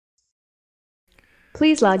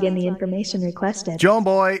Please log in the information requested. John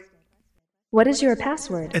Boy. What is your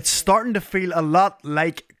password? It's starting to feel a lot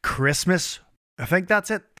like Christmas. I think that's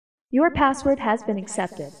it. Your password has been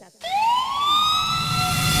accepted.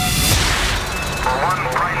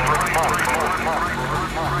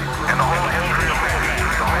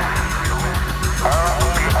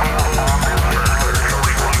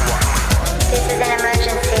 This is an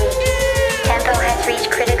emergency. Tempo has reached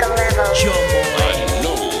critical level. John Boy. I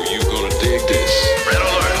know you're gonna dig this. Red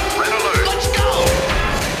alert! Red alert! Let's go!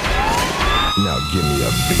 Now give me a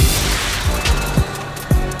beat.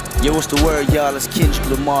 Yo, what's the word, y'all? It's Kendrick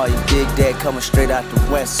Lamar. You dig that? Coming straight out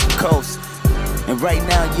the West Coast. And right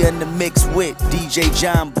now you're in the mix with DJ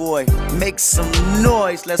John Boy. Make some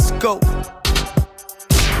noise. Let's go.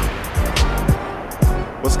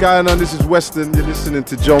 What's going on? This is Weston. You're listening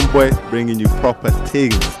to John Boy, bringing you proper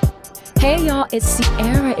things. Hey y'all, it's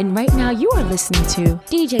Sierra, and right now you are listening to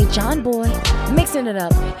DJ John Boy, mixing it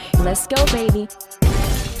up. Let's go, baby.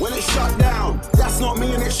 When it's shut down, that's not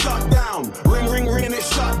me and it's shut down. Ring, ring, ring and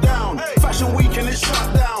it's shut down. Hey. Fashion week and it's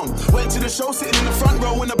shut down. Went to the show sitting in the front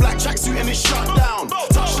row in a black tracksuit and it's shut down.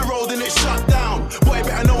 Touch the road and it's shut down. Boy,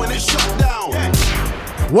 better know when it's shut down.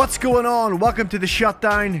 Yeah. What's going on? Welcome to the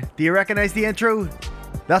Shutdown. Do you recognize the intro?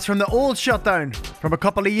 That's from the old Shutdown from a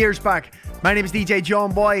couple of years back. My name is DJ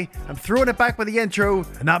John Boy. I'm throwing it back with the intro,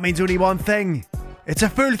 and that means only one thing. It's a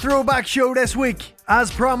full throwback show this week. As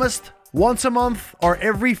promised, once a month or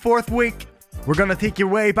every fourth week, we're going to take you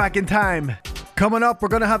way back in time. Coming up, we're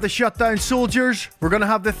going to have the Shutdown Soldiers. We're going to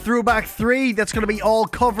have the Throwback 3. That's going to be all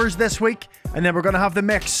covers this week. And then we're going to have the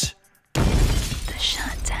mix. The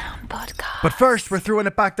Shutdown Podcast. But first, we're throwing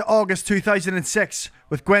it back to August 2006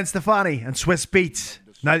 with Gwen Stefani and Swiss Beats.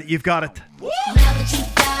 Now that you've got it. Now that you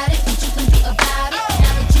got it, what you can do about it?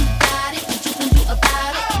 Now that you got it, what you can do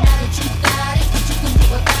about it? Now that you got it, what you can do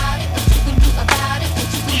about it? What you can do about it?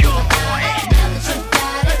 What you can do about it? Now that you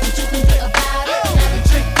got it, what you can do about it? Now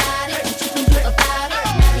that you got it, what you can do about it?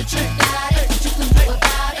 Now that you got it, what you can do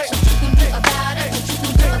about it? What you can do about it? What you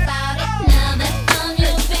can do about it? Now that I'm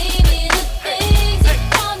your baby, the things you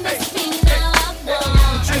promised me now I want.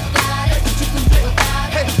 Now that you got it, what you can do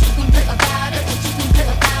about it? What you can do about it? What you can do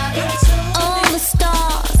about it? All the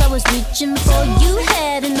stars I was reaching for, you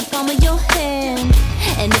had in the palm of your hand.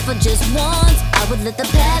 And if I just once, I would let the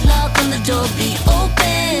padlock on the door be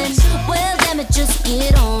open. Well, damn it, just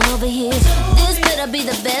get on over here. This better be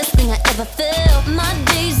the best thing I ever felt. My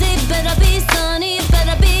days, they better be sunny. It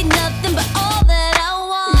better be nothing but all that I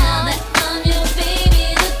want. Now that I'm your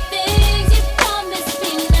baby, the things you promised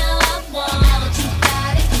me now I want. Now that you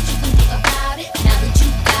got it, what you can do about it? Now that you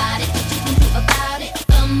got it, what you can do about it?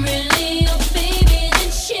 I'm really your baby,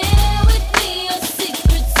 then share with me your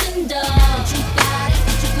secrets and all. Now that you got it,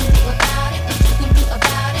 what you can do about it? What you can do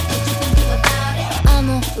about it? What you can do about it? I'm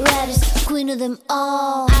the raddest queen of them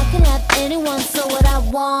all. I can have anyone, so what I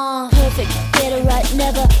want. Perfect, get it right,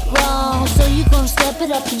 never wrong. So you gon' step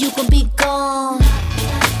it up, you gon' be gone.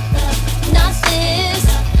 Not this,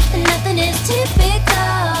 nothing is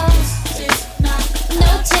typical.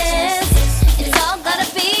 No test, it's all gotta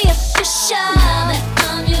be official. Now that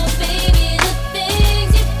I'm your baby, the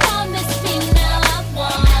things you promised me now I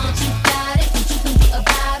want. Now that you got it, what you can do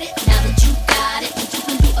about it? Now that you got it, what you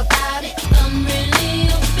can do about it? I'm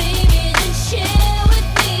really your baby, then share with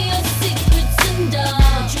me your secrets and all.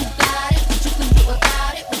 Now that you got it, what you can do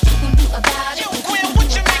about it? What you can do about it? What you can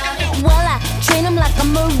do about it? Well, I train him like a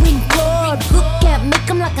Marine Corps. Boot camp, make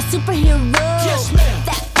him like a superhero. Yes, ma'am.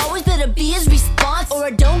 That always better be his response, or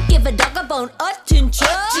I don't give a dog a bone. Attention.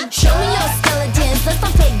 Show me your skeletons, let's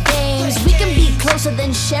not play games. We can be closer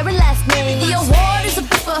than sharing last names. The award is a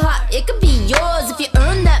bit for hot, it could be yours. If you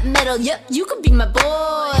earn that medal, yep, you could be my boy.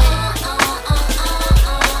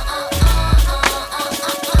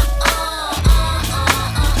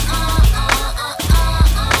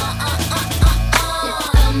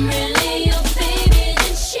 I'm really your baby,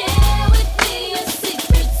 then share with me your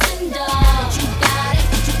secrets and all. Now that you got it,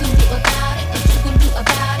 what you can do about it? What you can do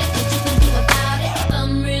about it? What you can do about it?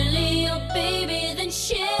 I'm really your baby, then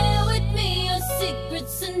share with me your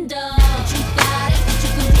secrets and all. Now that you got it, what you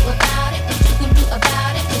can do about it? What you can do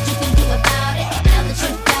about it? What you can do about it? Now that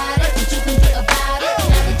you got it, what you can do about it?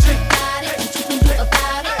 Now that you got it, what you can do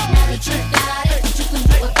about it? Now that you got it, what you can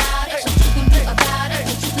do about it? What you can do about it?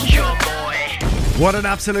 What you can do about it? What an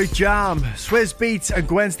absolute jam. Swizz Beats and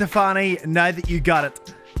Gwen Stefani, Now That You Got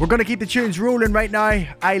It. We're going to keep the tunes rolling right now.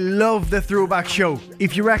 I love the throwback show.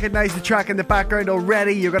 If you recognise the track in the background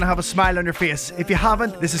already, you're going to have a smile on your face. If you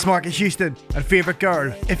haven't, this is Marcus Houston and Favourite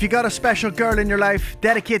Girl. If you got a special girl in your life,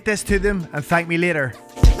 dedicate this to them and thank me later.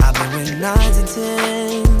 I've been with 9s and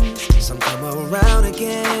 10s, some come around again.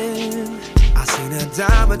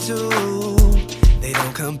 dime or two. They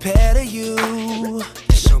don't compare to you.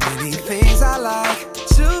 So many things I like,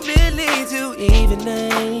 too many to even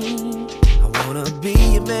name. I wanna be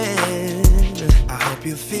your man. I hope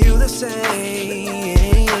you feel the same.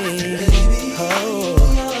 Baby, all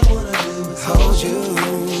I wanna do is hold you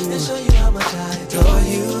and show you how much I adore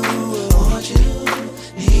you. Want you,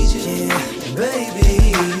 need you, yeah, baby.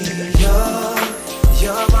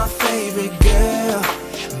 You're my favorite girl.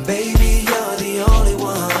 Baby, you're the only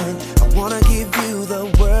one. I wanna give you the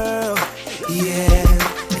world. Yeah,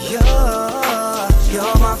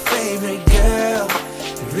 you're my favorite girl.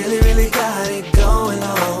 You really, really got it going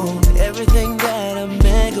on. Everything that a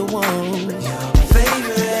man could want. You're my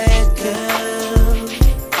favorite girl.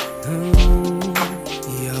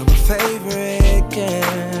 You're my favorite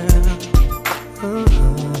girl.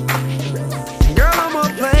 Girl, I'm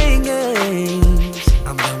not playing games.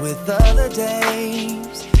 I'm done with other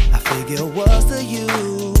days. I figure what's the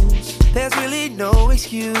use? There's really no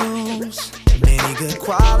excuse. Many good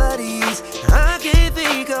qualities, I can't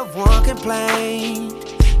think of one complaint.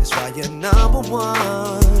 That's why you're number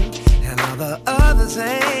one, and all the others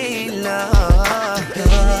ain't love. Baby,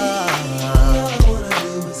 all I wanna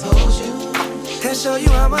do is hold you and show you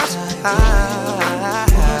how much I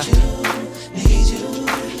want you, need you,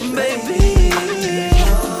 baby.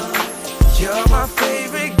 You're my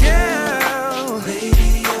favorite girl.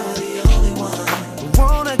 Baby, you're the only one.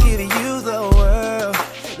 Wanna give you the world.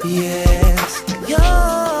 Yes, you're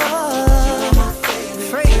my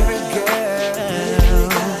favorite girl. Really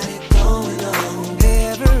got it going on.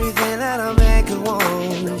 Everything that a man could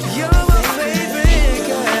want. You're my favorite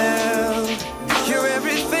girl. You're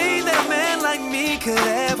everything that a man like me could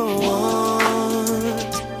ever want.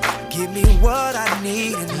 Give me what I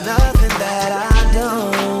need and nothing that I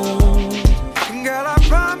don't. Girl, I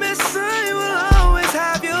promise I will always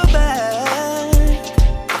have your back.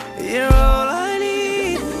 You're all I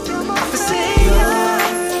need. You're my favorite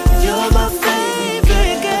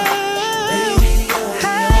girl. Baby, you're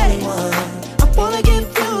the only one. I wanna give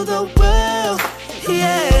you the world.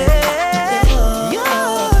 Yeah.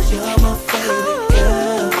 You're my favorite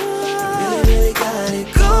girl. You really, really got it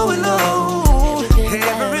going on.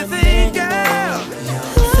 Everything, girl.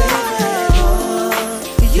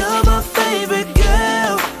 You're my favorite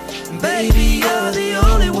girl. Baby, you're the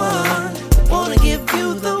only one. Wanna give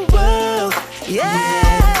you the world. Yeah.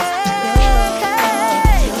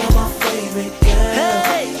 You're my favorite girl.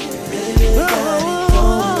 Really, really got it going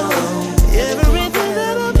on. Everything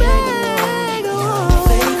that I beg on.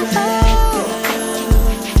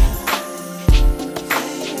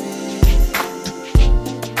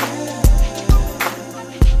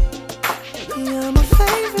 You're my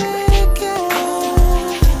favorite girl.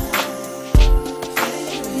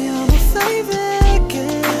 You're my favorite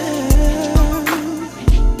girl.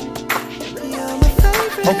 You're my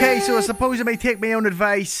favorite. Okay, so I suppose I may take my own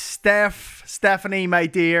advice. Stephanie, my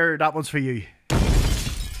dear, that one's for you.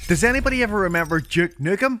 Does anybody ever remember Duke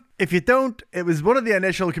Nukem? If you don't, it was one of the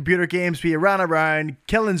initial computer games where you ran around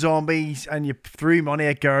killing zombies and you threw money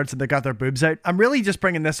at guards and they got their boobs out. I'm really just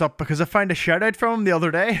bringing this up because I found a shout out from him the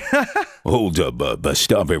other day. Hold up, but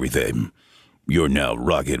stop everything. You're now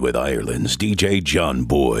rocking with Ireland's DJ John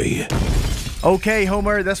Boy. Okay,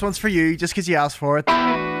 Homer, this one's for you just because you asked for it.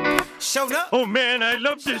 Showed up. Oh man, I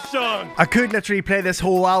love this song. I could literally play this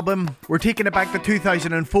whole album. We're taking it back to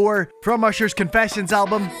 2004 from Usher's Confessions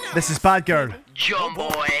album. This is Bad Girl. John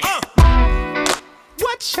Boy.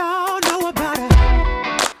 What y'all know about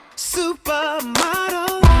a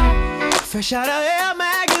supermodel? Fresh out of Elle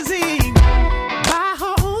magazine. Buy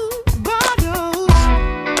her own bottles.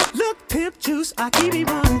 Look, pimp juice, I keep it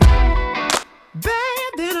running.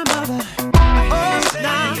 Bad than a mother. Oh,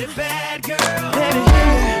 now. Nah. Bad girl. Baby,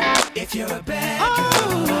 if you're a bad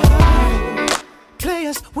girl.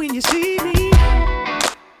 Players, when you see me,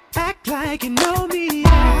 act like you know me.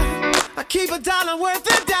 I keep $1 worth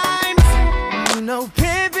of dimes. No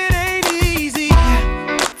pimping ain't easy.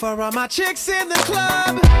 For all my chicks in the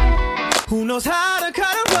club, who knows how to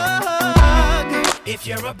cut a rug? If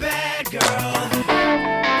you're a bad girl,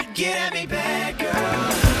 get at me, bad girl.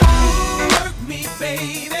 Work me,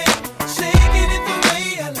 baby, shaking it the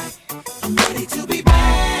way I like. I'm ready to be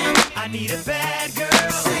bad. I need a bad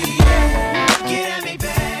girl. Say yeah, get at me,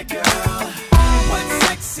 bad girl. What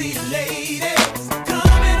sexy ladies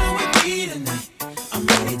coming on with me tonight? I'm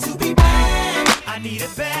ready to be bad. I need a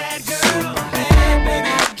bad girl. So bad, baby,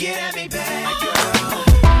 get at me, bad girl.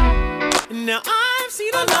 Now I've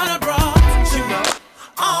seen a lot of bras, you know,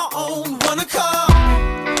 all on one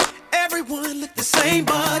accord. Everyone look the same,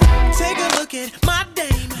 but take a look at my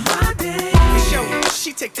dame.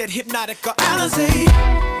 take that hypnotic or Alizé.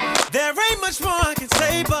 There ain't much more I can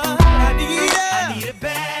say, but I need a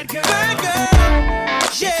bad girl. Bad girl,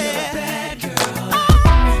 yeah. A bad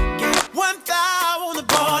girl. Get 1 thou on the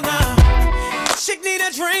bar now. Chick need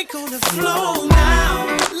a drink on the floor now.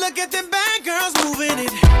 Look at them bad girls moving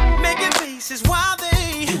it, making faces while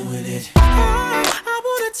they doing it. I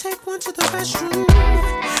wanna take one to the restroom.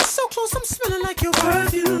 So close, I'm smelling like your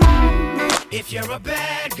perfume. If you're a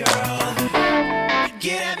bad girl,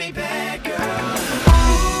 get at me, bad girl.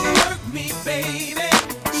 Work me, baby.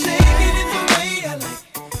 Shake it in the way I like.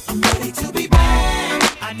 I'm ready to be bad.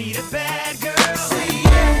 I need a bad girl. Say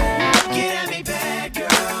yeah. Get at me, bad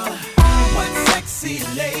girl. What sexy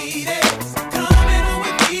ladies coming on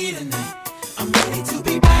with me tonight? I'm ready to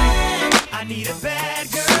be bad. I need a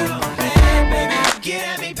bad girl. Bad, baby. Get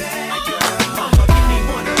at me, bad girl. Give me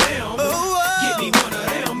one of them. Give me one of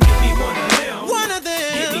them. Give me one of them. One of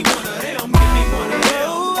them. Give me one of them. Give me one of them.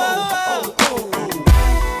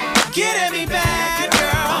 Get at me, bad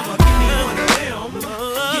girl. Give me one of them.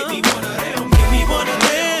 Give me one of them. Give me one of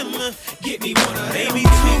them. Give me one of them. Maybe 2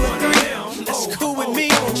 or 3. That's cool with me.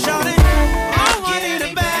 Shout it. I need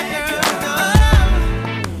a bad girl.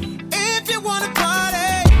 If you wanna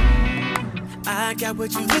party, I got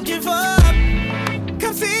what you looking for.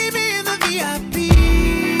 Come see me in the VIP.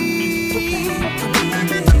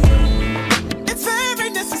 It's very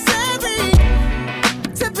necessary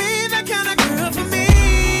to be that kind of girl for me.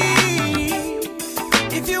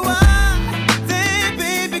 If you are, then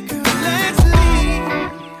baby girl, let's leave.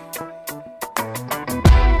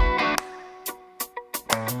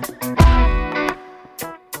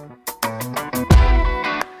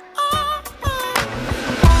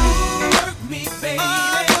 Work me, baby.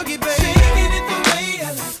 Boogie, baby. Shake it the way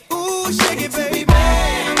I like. Ooh, shake it, baby.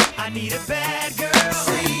 I need a bad girl.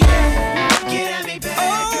 Say yeah. Get at me,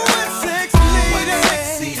 bad girl. What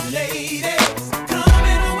sexy ladies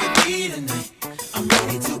coming on with me tonight? I'm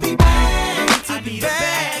ready to be bad. I need a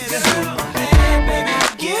bad girl. Bad, baby.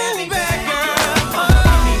 Get at me, bad girl.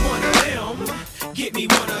 Give me one of them. Give me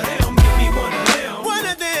one of them. Give me one of them. One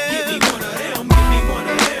of them. Give me one of them. Give me one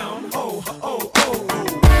of them. Oh, oh, oh, oh.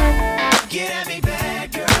 Get at me,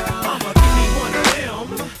 bad girl. Give me one of them.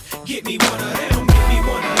 Give me one of them. Give me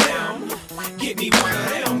one of them. Give me one of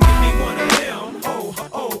them. Give me one of them. Oh, oh,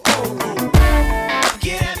 oh, oh.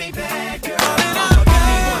 Get at me, bad girl. Give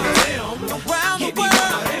me one of them. Around the world.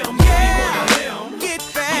 Yeah. Get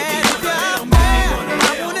bad, girl. I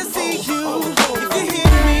wanna see you. If you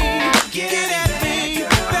hear me, get at me,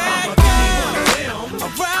 bad girl.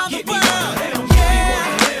 Around the world.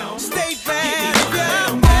 Yeah. Stay bad,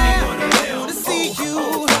 girl. I wanna see you.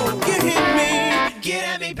 You hear me, get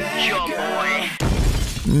at me, bad girl.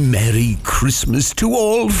 Merry Christmas to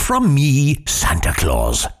all from me, Santa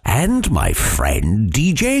Claus, and my friend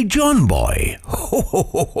DJ John Boy.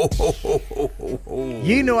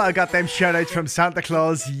 You know I got them shoutouts from Santa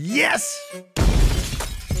Claus. Yes!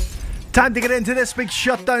 Time to get into this week's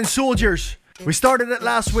Shutdown Soldiers. We started it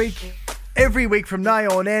last week. Every week from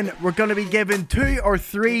now on in, we're going to be giving 2 or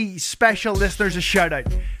 3 special listeners a shout out.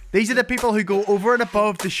 These are the people who go over and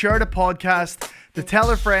above to share the podcast, to tell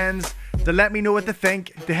their friends, to let me know what they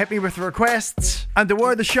think, to hit me with requests, and to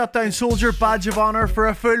wear the Shutdown Soldier badge of honour for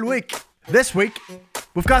a full week. This week,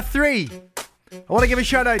 we've got 3. I want to give a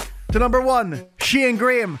shout out to number 1, Shane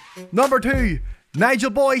Graham, number 2,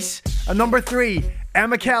 Nigel Boyce, and number 3,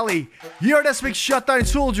 Emma Kelly. You're this week's Shutdown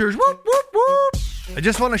Soldiers. Whoop, whoop, whoop. I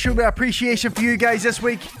just want to show my appreciation for you guys this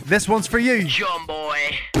week. This one's for you. John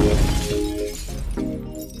Boy.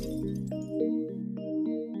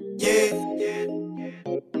 Yeah. Yeah.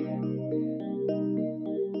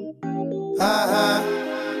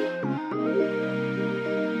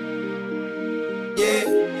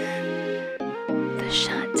 The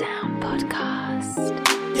Shutdown Podcast.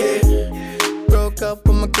 Yeah. Broke up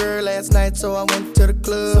with my girl last night, so I went to the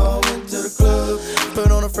club.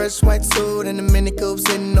 Put on a fresh white suit and a mini coupe,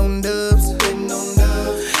 sitting on dubs.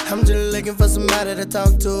 I'm just looking for somebody to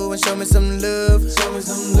talk to and show me some love.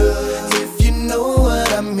 If you know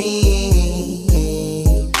what I mean.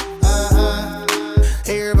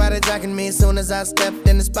 Everybody jacking me as soon as I stepped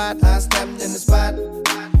in the spot.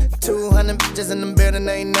 200 bitches in the building,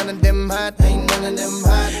 ain't none of them hot.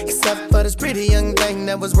 Except for this pretty young thing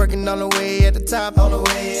that was working all the way at the top.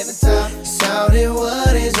 Shouted,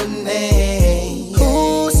 what is her name?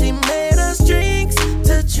 Ooh, she made us drinks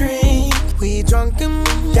to drink. We drunk and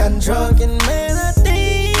got drunk, and man, I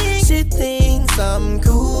think she thinks I'm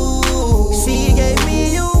cool. She gave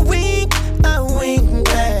me a wink, I winked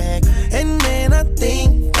back, and man, I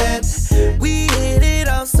think that we hit it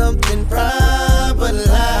off something proper like.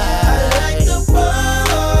 I like the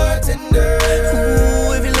ball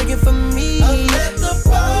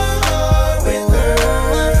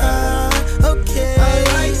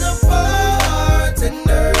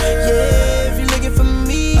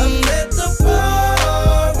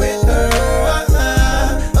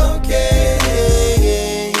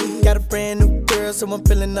so I'm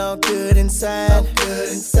feeling all good inside.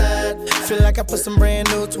 Feel like I put some brand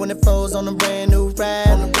new 24s on a brand new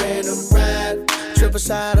ride. Triple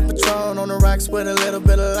shot of Patron on the rocks with a little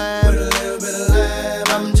bit of lime.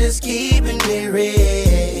 I'm just keeping it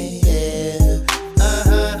real.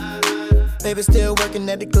 Baby still working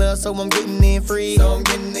at the club, so I'm getting in free.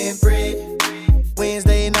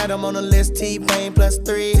 Wednesday night I'm on the list, T-Pain plus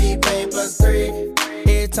 3.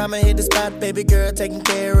 Every time I hit the spot, baby girl taking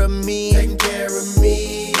care of me. How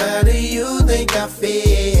do you think I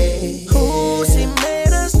feel? Ooh, she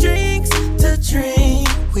made us drinks to drink.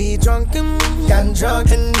 We drunk and got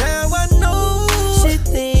drunk, and now I know she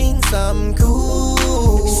thinks I'm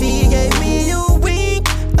cool. She gave me a wink,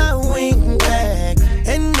 I wink back,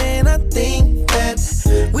 and then I think that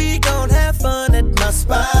we gon' have fun at my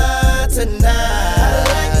spot tonight. I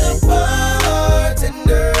like the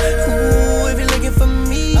bartender. Ooh, if you're looking for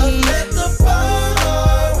me, I'm at the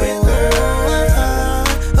bar with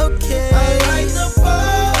her. Okay, I like the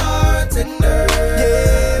bartender.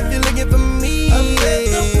 Yeah, if you're looking for me, I'm at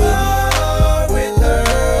the bar with her.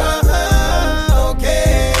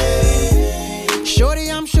 Okay.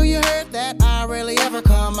 Shorty, I'm sure you heard that I rarely ever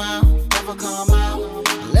come out.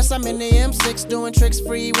 Unless I'm in the M6 doing tricks,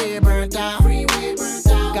 freeway burnt out.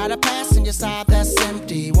 Got a passenger side that's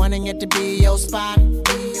empty, wanting it to be your spot.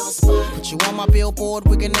 Put you on my billboard,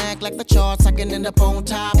 we can act like the charts. I can end up on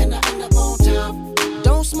top.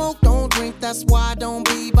 Don't smoke, don't drink, that's why I don't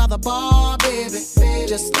be by the bar, baby.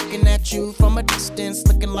 Just looking at you from a distance,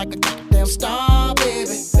 looking like a goddamn star,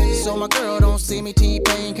 baby. So my girl don't see me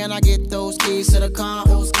T-Pain, can I get those keys to the car?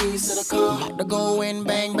 I'm about to go and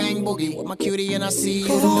bang, bang, boogie with my cutie and I see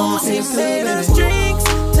you. Ooh, she made us drinks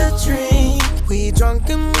to drink. We drunk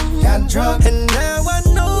and got drunk, and now I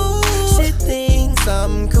know she thinks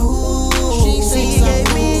I'm cool. She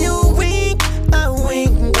gave me a wink, I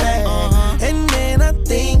wink back, and then I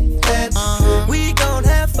think that we gon'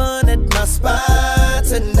 have fun at my spot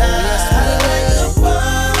tonight. I like the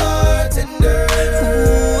bartender.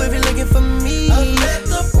 Ooh, if you're looking for me, I'm at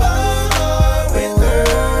the bar with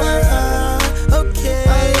her. Okay,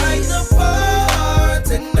 I like the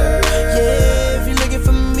bartender. Yeah, if you're looking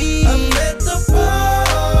for me, I'm at the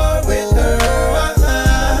bar with her.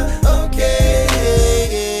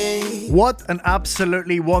 Okay. What an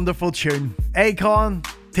absolutely wonderful tune. Akon,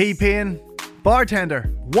 T-Pain, Bartender.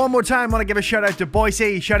 One more time, I want to give a shout out to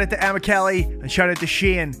Boise, shout out to Emma Kelly, and shout out to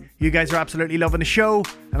Shane. You guys are absolutely loving the show,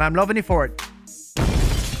 and I'm loving you for it.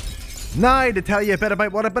 Now to tell you a bit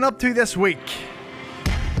about what I've been up to this week.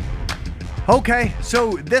 Okay,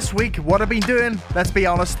 so this week, what I've been doing, let's be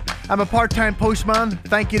honest, I'm a part-time postman,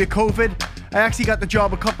 thank you to COVID. I actually got the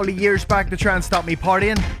job a couple of years back to try and stop me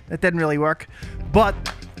partying. It didn't really work, but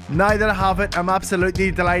now that I have it, I'm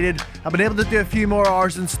absolutely delighted. I've been able to do a few more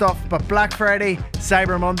hours and stuff, but Black Friday,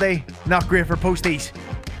 Cyber Monday, not great for posties.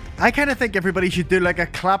 I kind of think everybody should do like a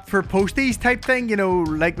clap for posties type thing, you know,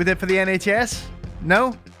 like we did for the NHS.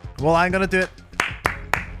 No? Well, I'm gonna do it.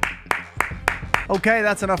 Okay,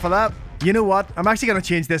 that's enough of that. You know what? I'm actually gonna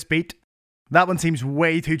change this beat. That one seems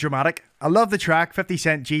way too dramatic. I love the track, 50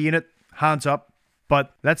 Cent G-Unit, hands up,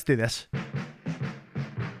 but let's do this.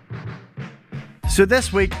 So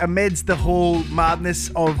this week, amidst the whole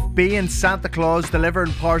madness of being Santa Claus,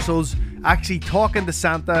 delivering parcels, actually talking to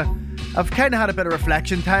Santa, I've kind of had a bit of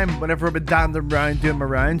reflection time whenever I've been dandering around doing my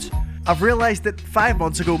rounds. I've realised that 5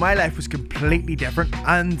 months ago, my life was completely different,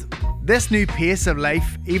 and this new pace of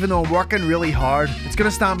life, even though I'm working really hard, it's going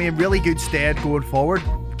to stand me in really good stead going forward.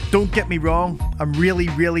 Don't get me wrong, I'm really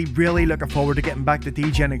looking forward to getting back to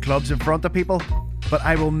DJing in clubs in front of people, but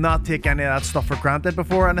I will not take any of that stuff for granted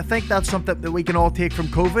before, and I think that's something that we can all take from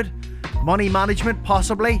COVID. Money management,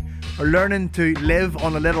 possibly, or learning to live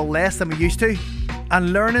on a little less than we used to,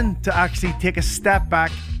 and learning to actually take a step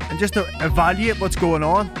back and just to evaluate what's going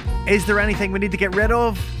on. Is there anything we need to get rid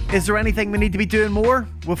of? Is there anything we need to be doing more?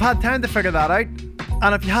 We've had time to figure that out,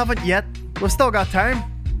 and if you haven't yet, we've still got time.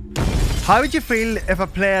 How would you feel if I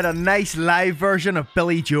played a nice live version of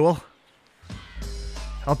Billy Joel?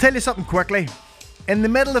 I'll tell you something quickly. In the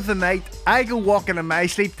middle of the night, I go walking in my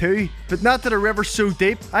sleep too, but not to the river so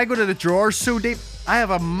deep. I go to the drawers so deep. I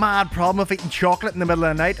have a mad problem of eating chocolate in the middle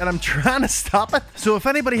of the night, and I'm trying to stop it. So if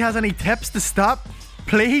anybody has any tips to stop,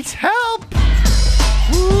 please help!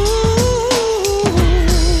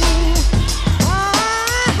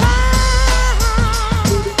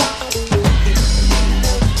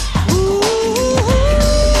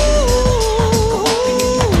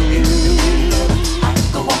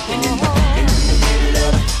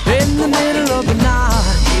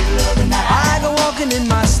 In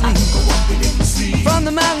my sleep, from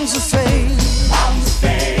the mountains of fame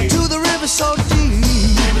to the river so deep.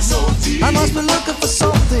 must be looking for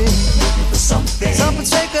something. Something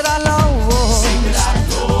sacred I lost.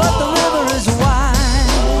 But the river is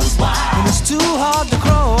wide, and it's too hard to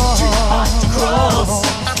cross.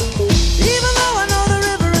 Even though I know the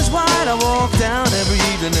river is wide, I walk down every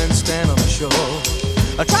evening and stand on the shore.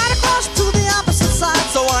 I try to cross to the opposite side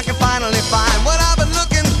so I can finally find what I've been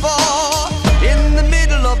looking for. In the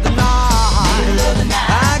middle of the night,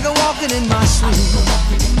 I go walking in my sleep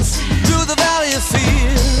through the valley of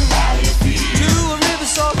fear, to a river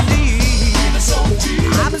so deep.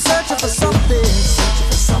 I've been searching for something,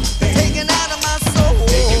 taken out of my soul,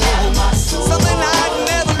 something I'd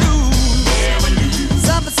never lose,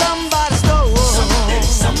 something somebody stole. I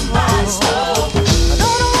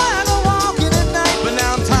don't know why I go walking at night, but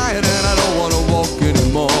now I'm tired and I don't want to walk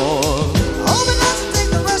anymore. I hope it doesn't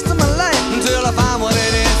take the rest of my life until I find what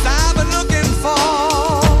it is I've been looking for.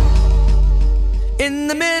 In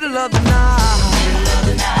the middle of the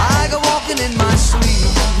night, I go walking in my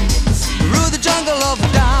sleep through the jungle of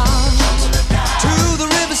doubt to the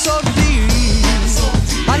river so deep.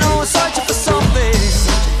 I know I'm searching for something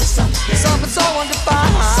so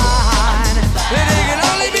undefined that it can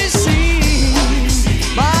only be seen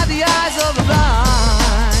by the eyes of the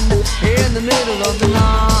blind. In the middle of the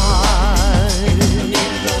night.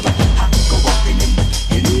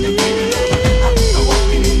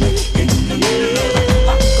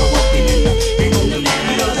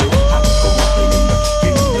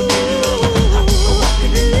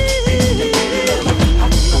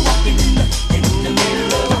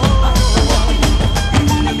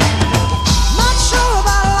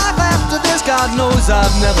 God knows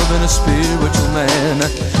I've never been a spiritual man.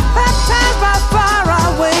 Baptized by fire,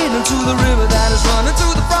 I wade into the river that is running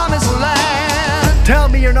to the promised land. Tell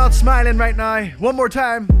me you're not smiling right now. One more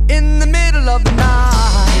time. In the middle of the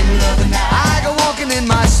night, I go walking in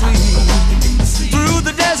my sleep through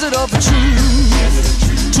the desert of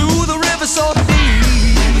truth to the river so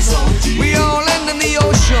deep. We all end in the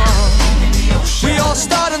ocean. We all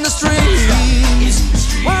start in the streams.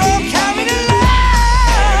 We're all carried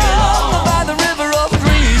along by the river of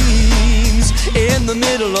dreams in the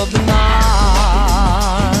middle of the night.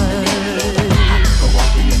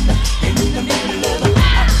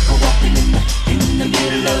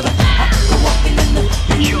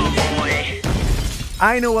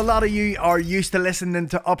 I know a lot of you are used to listening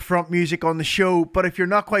to upfront music on the show, but if you're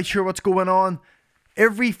not quite sure what's going on,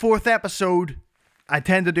 every 4th episode I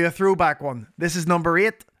tend to do a throwback one. This is number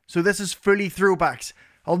 8, so this is fully throwbacks.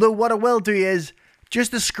 Although what I will do is,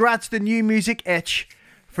 just to scratch the new music itch,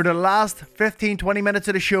 for the last 15-20 minutes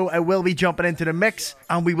of the show, I will be jumping into the mix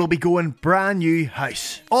and we will be going brand new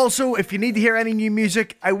house. Also, if you need to hear any new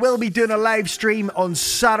music, I will be doing a live stream on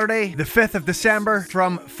Saturday, the 5th of December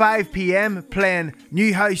from 5 PM playing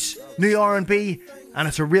new house, new R&B, and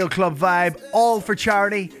it's a real club vibe, all for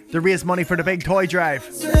charity to raise money for the big toy drive.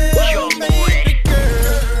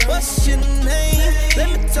 What's your name? Let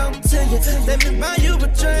me talk to you. Let me buy you a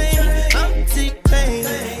drink. I'm T-Pain.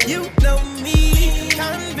 You know me.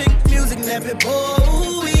 Convict music, nappy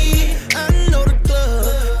boy. I know the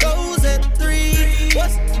club goes at 3.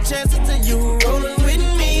 What's the chances of you rolling with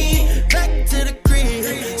me? Back to the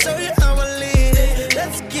crib. Show you how I live.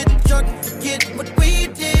 Let's get drunk and forget what we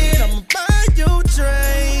did. I'ma buy you a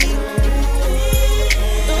drink.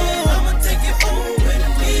 I'ma take you home with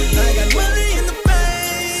me. I got money in the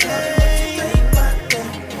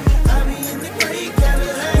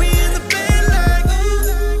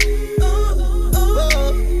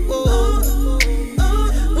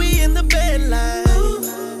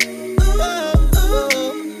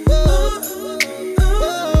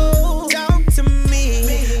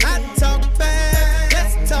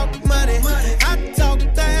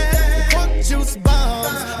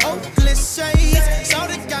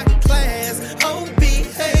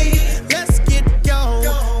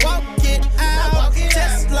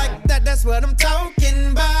what I'm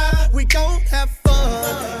talking about. We gon' have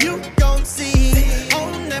fun. You gon' see.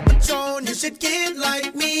 On that Patron, you should get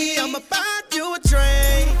like me. I'ma buy you a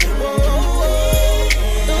drink. Whoa, whoa,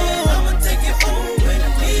 whoa. I'ma take you home with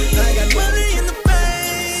me. I got money in the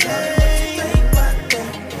bank.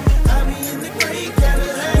 I be in the great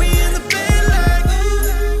Cadillac. We in the bed like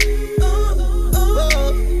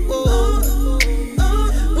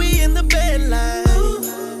we in the bed like.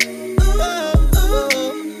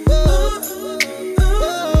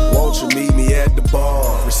 Won't you meet me at the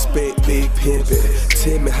bar? Respect big pimpin'.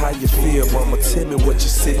 Tell me how you feel, mama, tell me what you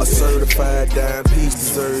see. A certified dime piece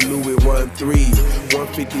deserve Louis 1-3.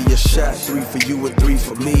 150 a shot, 3 for you and 3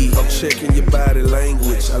 for me. I'm checking your body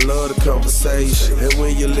language, I love the conversation. And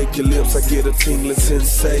when you lick your lips, I get a tingling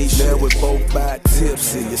sensation. Now we're both by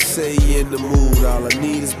tipsy, you say you in the mood. All I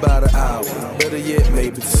need is about an hour, better yet,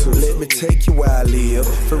 maybe 2. Let me take you where I live,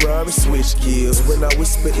 Ferrari switch gears. When I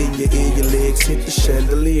whisper in your ear, your legs hit the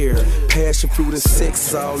chandelier. Passion fruit and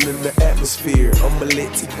sex all in the atmosphere. I'ma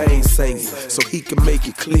let T-Pain sing it, so he can make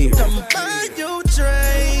it clear. I'ma buy your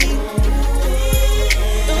train.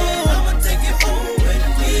 I'ma take you home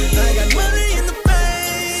with me. I got money in the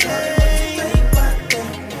bank.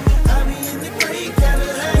 I be in the green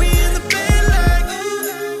Cadillac. We in the bed like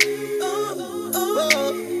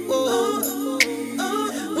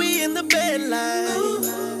we in the bed like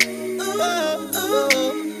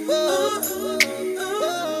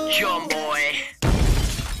John Boy.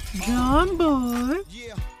 John Boy.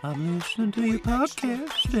 I'm listening to your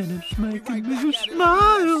podcast and it's making me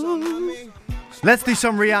smile. Let's do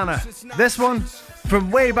some Rihanna. This one from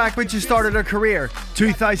way back when she started her career,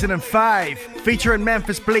 2005, featuring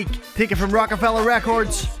Memphis Bleak, taken from Rockefeller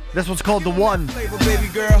Records. This one's called The One. Baby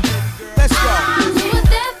girl, let's go. You were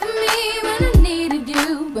there for me when I needed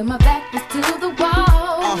you, when my back was to the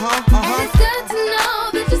wall. And it's good to know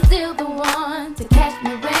that you're still the one to catch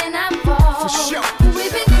me when I fall. For sure.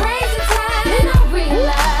 We've been crazy times and I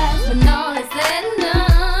realize when all is said and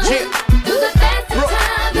done, through the best of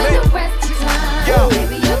times and the rest of time,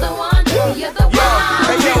 baby you're the one, baby you're the one.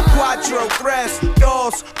 Hey yo, cuatro, tres,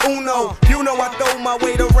 dos, uno. You know I throw my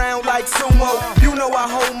weight around like sumo. You know I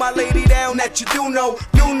hold my lady down that you do know.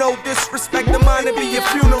 You know disrespect of mine to be your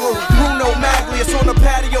funeral. Bruno Maglia's on the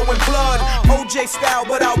patio in blood. OJ style,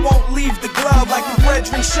 but I won't leave the glove. Like the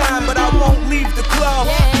brethren shine, but I won't leave the club.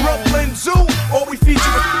 Brooklyn Zoo, all we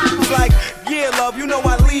feature is like, yeah, love, you know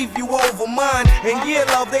I leave you over mine. And yeah,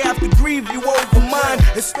 love, they have to grieve you over mine.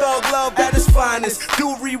 It's thug love that is finest.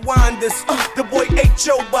 Do rewind this. The boy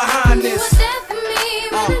H.O. behind this. You were there for me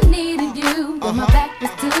when I needed you, when my back was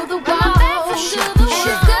to the wall. It's good to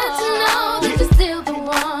know that you're still the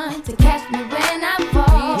one to catch me when I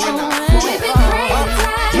fall. We've been crazy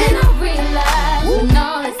times and I realize when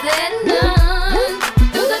all is said and done,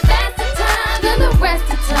 through the best of times and the rest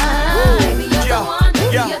of time, baby you're the one,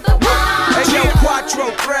 baby you're the one. Hey yo,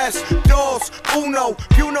 cuatro, tres, dos, uno.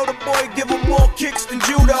 You know the boy give him more kicks than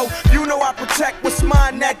judo. You know I protect what's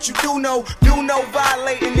mine that you do know. You know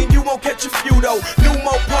violating and you won't catch a few though. New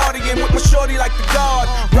mo partying with my shorty like the guard.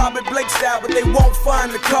 Robert Blake style, but they won't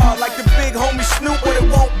find the car. Like the big homie Snoop, but it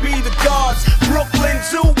won't be the guards. Brooklyn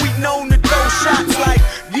Zoo, we known to throw shots like,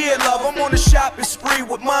 yeah love, I'm on a shopping spree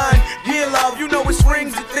with mine. Yeah love, you know it's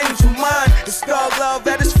rings and things for mine. It's thug love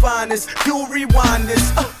at its finest. Do rewind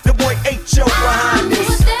this. The boy H.O. behind this. You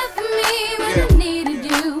were there for me when I needed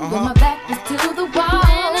you, when my back was to the wall.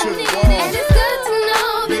 And it's good to know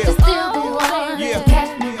that you're still the one to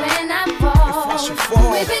catch me when I fall.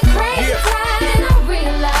 We've been crazy times and I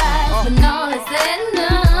realize when all is said and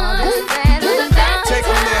done, through the best of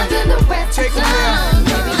times and the rest of time,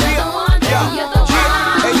 baby you're the one, baby you're the one.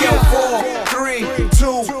 Hey yo, 4, 3,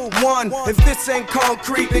 2, 1. If this ain't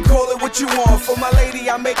concrete, then call it what you want. For my lady,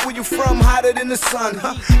 I make where you from hotter than the sun.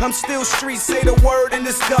 I'm still street, say the word and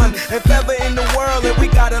it's done. If ever in the world, and we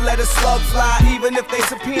gotta let a slug fly. Even if they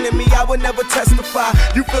subpoena me, I would never testify.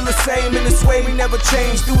 You feel the same in this way, we never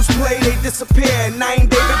change. Dudes play, they disappear, and I ain't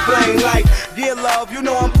David Blaine. Like, yeah love, you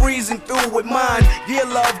know I'm breezing through with mine. Yeah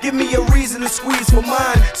love, give me a reason to squeeze for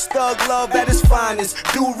mine. Stug love at its finest.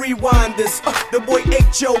 Do rewind this. The boy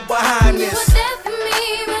H.O. behind You this. were there for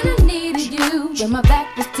me when I needed you, when my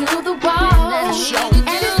back was to the wall. And it's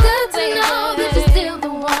good to know that you're still the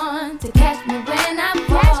one to catch me when I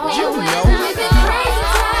fall. We've been crazy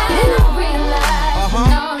times and I realize when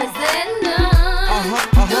all is said and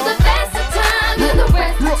done, through the best of times and the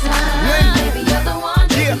rest of time, baby you're the one,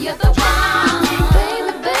 baby you're the one.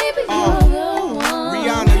 Baby, baby you're the one.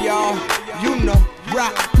 Rihanna, y'all, you know,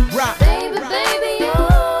 rock, rock. Baby, baby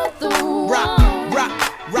you're the one. Rock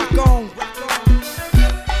on.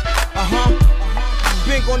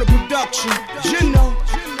 Big on the production, you know.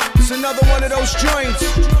 It's another one of those joints.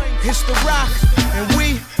 It's the rock, and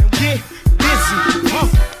we get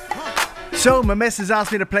busy. So, my missus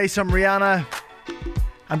asked me to play some Rihanna.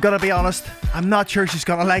 I'm gonna be honest, I'm not sure she's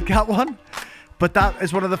gonna like that one. But that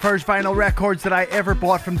is one of the first vinyl records that I ever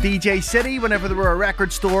bought from DJ City whenever there were a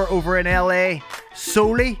record store over in LA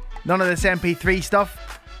solely. None of this MP3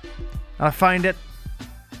 stuff. And I find it,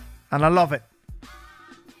 and I love it.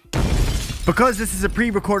 Because this is a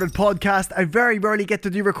pre-recorded podcast, I very rarely get to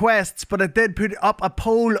do requests, but I did put up a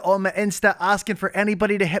poll on my Insta asking for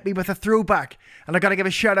anybody to hit me with a throwback. And I gotta give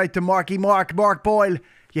a shout out to Mark Boyle.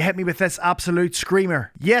 You hit me with this absolute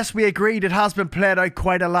screamer. Yes, we agreed it has been played out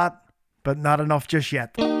quite a lot, but not enough just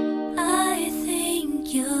yet. I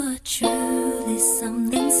think you're truly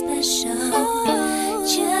something special.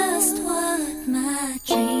 Just what my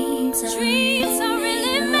dreams are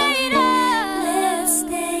really made of. Let's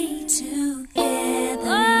stay together,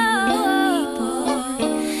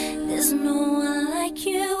 boy. There's no one like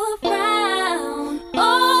you around.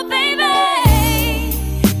 Oh, baby.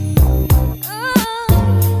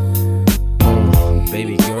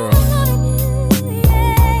 Baby girl.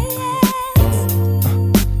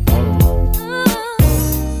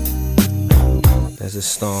 There's a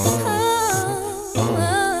storm.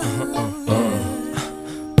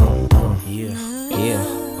 Yeah.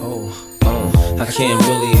 I can't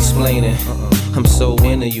really explain it. I'm so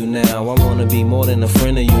into you now. I wanna be more than a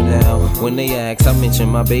friend of you now. When they ask, I mention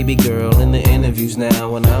my baby girl in the interviews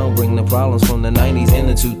now. And I don't bring the problems from the 90s and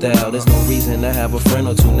the 2000s. There's no reason to have a friend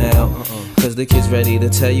or two now. Cause the kid's ready to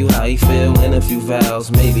tell you how he feel in a few vows.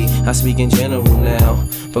 Maybe I speak in general now.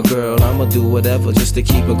 But girl, I'ma do whatever just to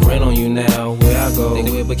keep a grin on you now. Where I go, they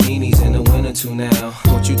wear bikinis in the winter too now.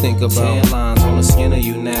 What you think about tan lines on the skin of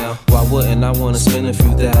you now? Why wouldn't I wanna spend a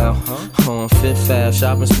few thou on Fifth Ave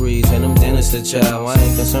shopping sprees and them dinners to chow? I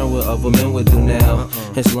ain't concerned what other men would do now.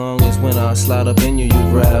 As long as when I slide up in you, you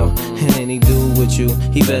growl. And any dude with you,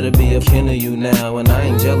 he better be a kin of you now. And I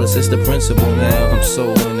ain't jealous, it's the principle now. I'm so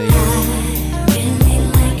into you.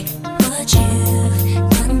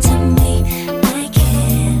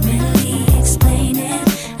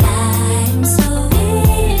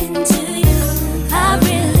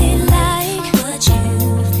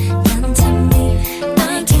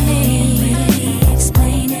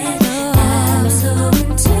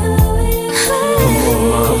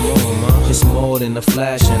 In the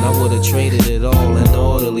flashing, I would've traded it all in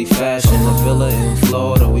orderly fashion. A villa in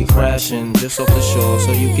Florida, we crashing just off the shore,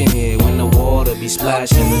 so you can hear when the water be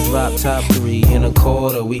splashing. The drop top 3 in a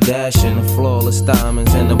quarter, we dashing. The flawless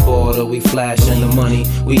diamonds in the border, we flashing. The money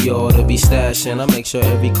we oughta be stashing. I make sure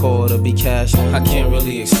every quarter be cashing. I can't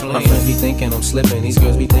really explain. My friends be thinking I'm slipping, these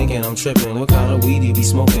girls be thinking I'm tripping. What kind of weed you be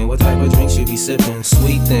smoking? What type of drinks you be sipping?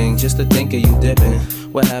 Sweet thing, just to think of you dipping.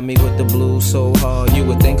 What had me with the blues so hard, you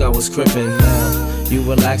would think I was crippin'. Now you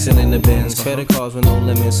relaxing in the bins, credit cards with no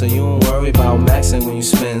limits, so you don't worry about maxing when you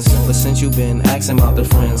spend. But since you been asking about the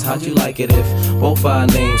friends, how'd you like it if both our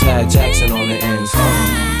names had Jackson on the ends?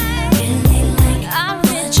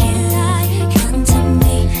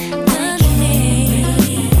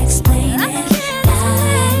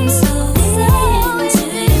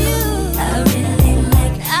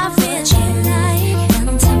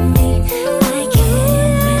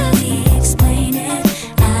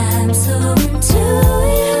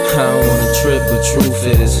 Truth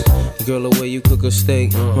is, girl, the way you cook a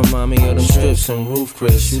steak remind me of them strips and roof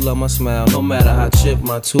crisps. You love my smile, no matter how chipped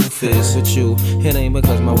my tooth is. With you, it ain't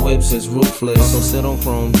because my whips is ruthless. So sit on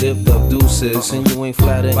chrome, dipped up deuces. And you ain't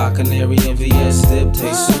flattered by Canary and VS dip,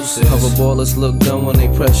 taste souses. Cover ballers look dumb when they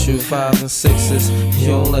press you, 5s and 6s. You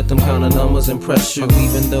don't let them kind of numbers impress you.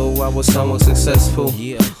 Even though I was somewhat successful,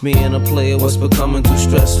 being a player was becoming too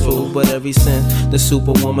stressful. But ever since the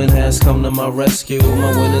superwoman has come to my rescue,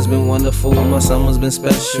 my winter's been wonderful, my summer's been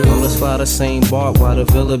special. Let's fly the same bark while the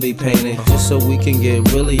villa be painted, just so we can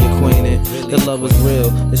get really acquainted. The love is real,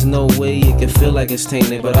 there's no way it can feel like it's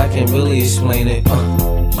tainted, but I can't really explain it.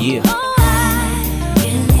 Yeah.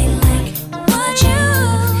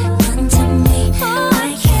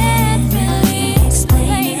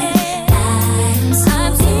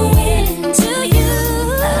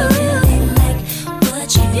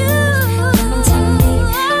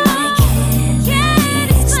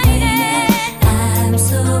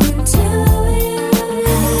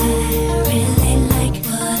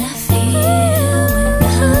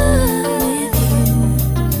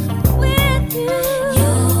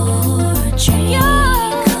 You're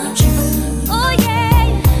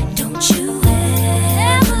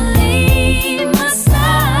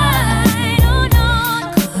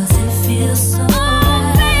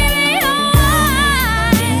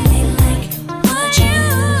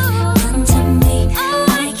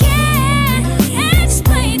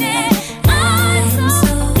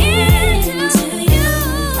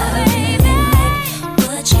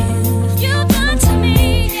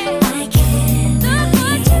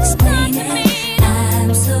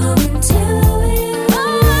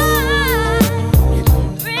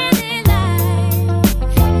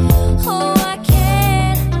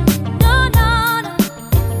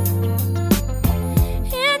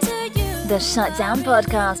The Shutdown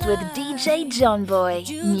Podcast with DJ John Boy.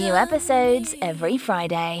 New episodes every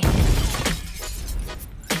Friday.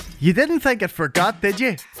 You didn't think it forgot, did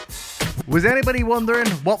you? Was anybody wondering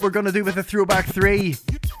what we're going to do with the Throwback 3?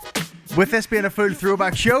 With this being a full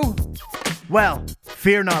throwback show? Well,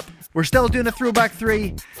 fear not. We're still doing a Throwback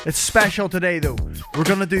 3. It's special today though. We're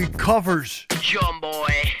going to do covers. John Boy.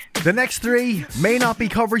 The next 3 may not be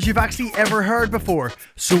covers you've actually ever heard before.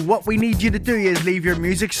 So what we need you to do is leave your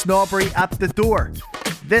music snobbery at the door.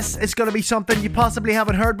 This is going to be something you possibly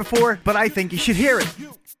haven't heard before, but I think you should hear it.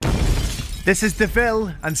 This is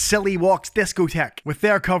DeVille and Silly Walks Discotheque with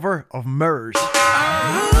their cover of Mirrors.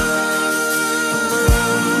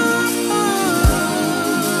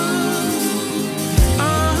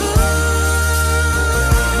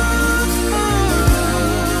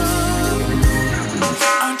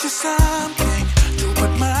 I'm just something to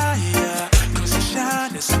admire, 'cause you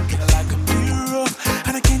shine is something like a mirror,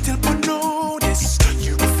 and I can't help but notice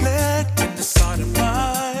you reflect in the side of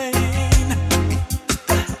mine.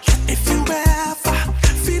 If you ever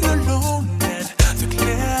feel alone and the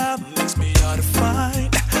glare makes me hard to find,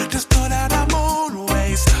 just know that I'm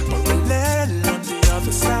always parallel on the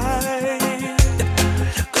other side.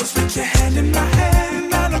 'Cause with your hand in my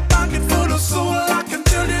hand and a pocket full of soul, I can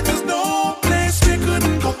tell you there's no place we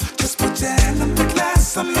couldn't go. Just put your hand on the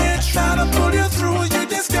glass, I'm here trying to pull you through. You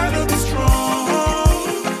just gotta be strong.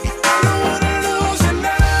 I don't wanna lose you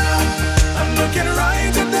now. I'm looking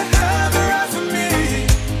right at the other half of me.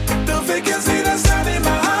 The vacancy that's out in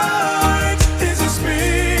my heart is a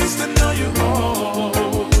space that know you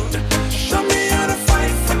hold. Show me how to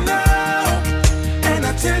fight for now, and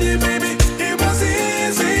I tell you, baby, it was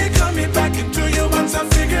easy coming back into you once I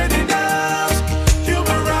figured it out. You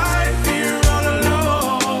were right here all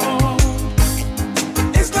alone.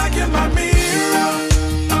 It's like you're my mirror,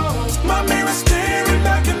 my mirror staring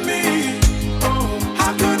back at me.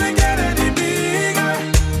 How could I get any bigger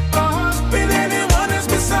with anyone else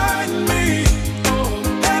beside me?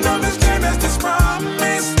 And on this game as this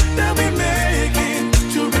promise that we making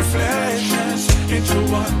two reflections into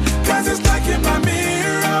one. 'Cause it's like you're my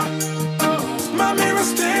mirror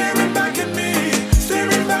staring back at me,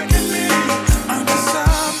 staring back at me. I'm just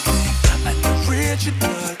something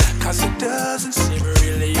unoriginal, 'cause it doesn't seem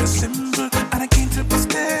really a symbol, and I can't help but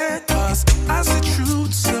stare, 'cause I see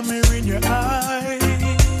truth somewhere in your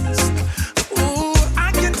eyes. Ooh,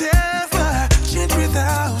 I can never change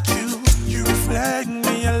without you. You reflect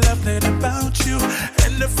me, I love that about you,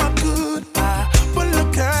 and if I could, I would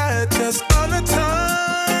look at us all the time.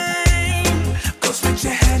 'Cause with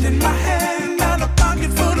your hand in my hand and a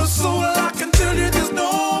pocket full of soul, I can tell you there's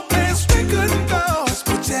no place we couldn't go. Just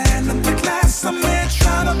put your hand on the glass, I'm here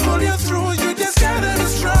trying to pull you through. You just gotta be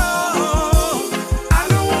strong. I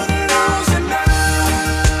don't wanna lose you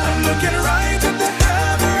now. I'm looking right at the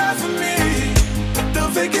other half of me. The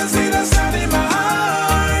vacancy that's out in my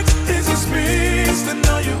heart is a space that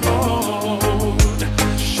know you hold.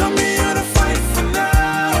 Show me how to fight for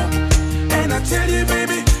now, and I tell you,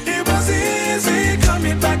 baby, it was easy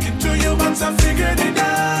coming back into you once I figured it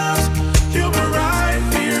out. You were right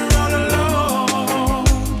here all alone.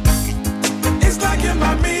 It's like you're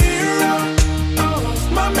my mirror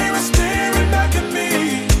staring back at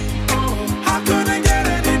me. How could I get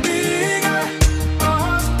any bigger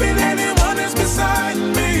with anyone else beside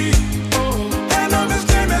me? And on this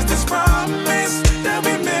game as this promise that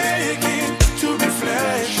we're making two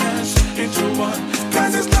reflections into one.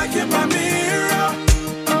 'Cause it's like you're my mirror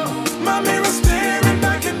staring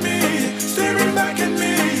back at me, staring back at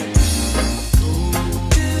me.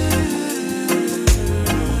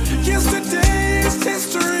 Yesterday's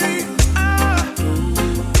history.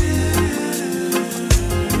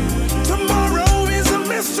 Tomorrow is a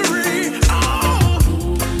mystery.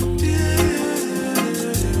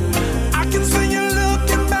 I can see you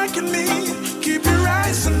looking back at me. Keep your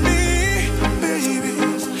eyes on me, baby.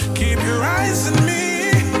 Keep your eyes on me.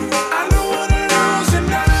 I don't wanna lose you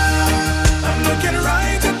now. I'm looking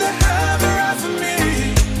right at the other half of me.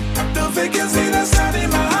 The vacancy that's out in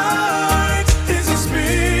my heart is a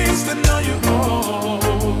space that know you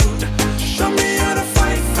hold. Show me how to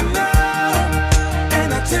fight for now, and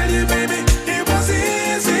I tell you, baby, it was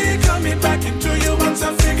easy coming back into you once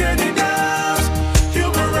I figured it out. You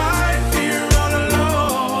were right here all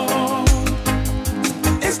alone.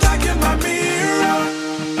 It's like you're my mirror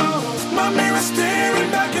staring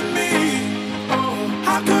back at me.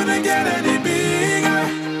 How could I get any bigger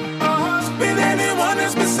with anyone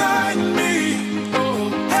else beside me?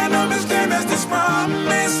 And on this game as this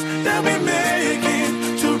promise that we're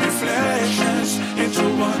making two reflections into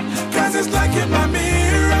one. 'Cause it's like you're my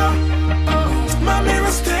mirror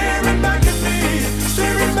staring back at me.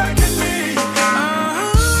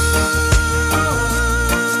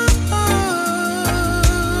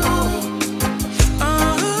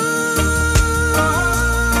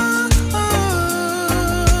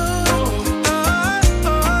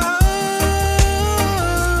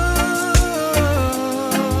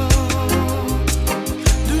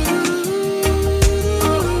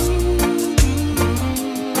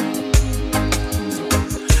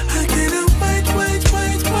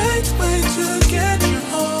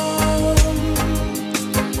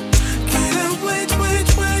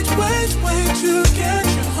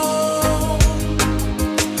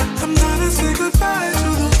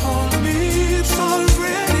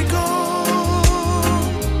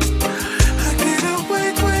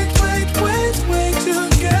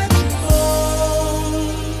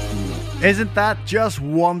 Isn't that just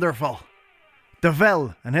wonderful?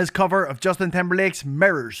 DeVille and his cover of Justin Timberlake's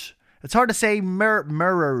Mirrors. It's hard to say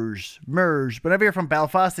mirrors. Whenever you're from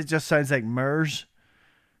Belfast, it just sounds like Mirrors.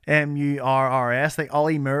 M-U-R-R-S, like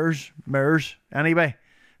Ollie Mirrors. Anyway,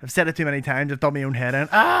 I've said it too many times, I've done my own head in.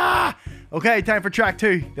 Okay, time for track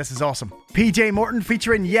 2. This is awesome. PJ Morton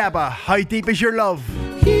featuring Yabba, How Deep Is Your Love?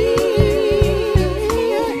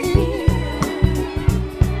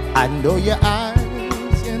 I know your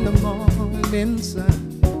eyes in the morning sun.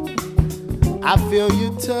 I feel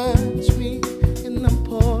you touch me in the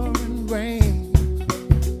pouring rain.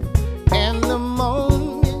 And the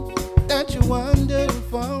moment that you wandered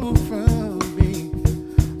from me,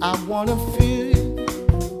 I wanna feel you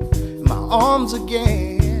in my arms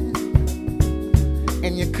again.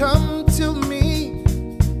 And you come to me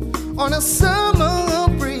on a summer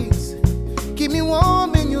breeze, keep me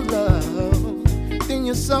warm in your love, then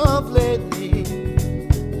you're softly,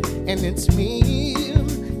 and it's me.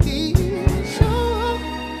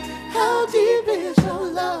 How deep is your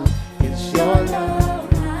love? It's your love.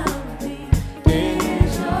 How deep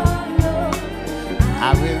is your love?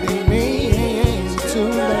 I really need to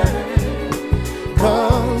learn,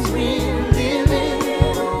 'cause we're living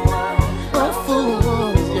in a world of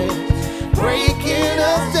fools, yeah, breaking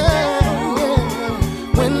us down,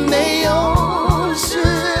 yeah, when they all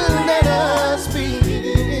should let us be.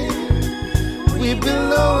 We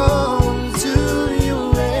belong to you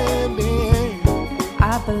and me.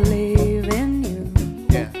 I believe in you.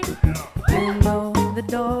 Yeah. You know the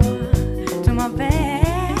door to my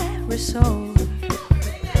very soul.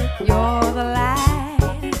 You're the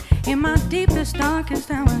light in my deepest, darkest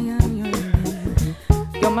hour.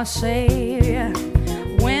 You're my savior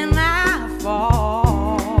when I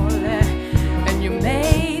fall, and you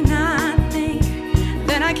may not think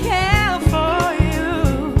that I care for you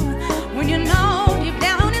when you know deep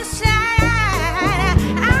down inside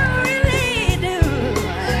I really do.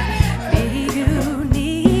 You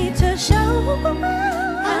need to show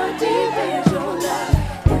how deep is your love.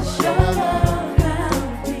 It's your love. How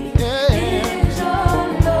deep is your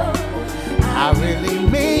love? I really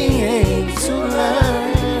mean to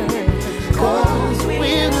learn, 'cause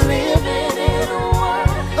we're living in a world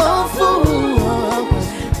of fools,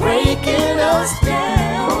 breaking us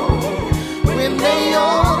down when they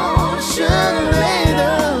all should let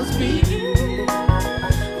us be.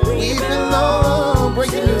 We belong.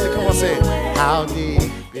 Break the music, come on, say it. How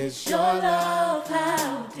deep is your love?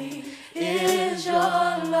 How deep is your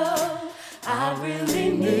love? I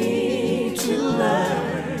really need to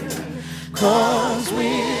learn, 'cause we're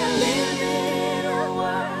living in a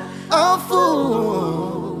world of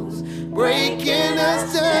fools, breaking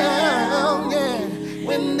us down, yeah,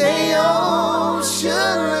 when they all should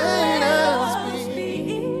let us be.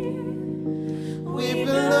 We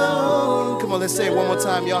belong. Come on, let's say it one more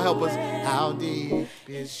time. Y'all help us. How deep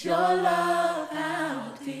is your love?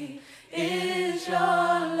 How deep is your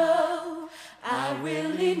love? I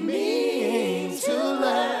really mean to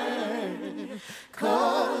learn,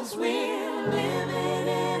 'cause we're living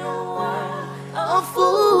in a world of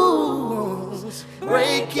fools,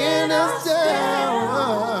 breaking us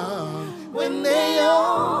down when they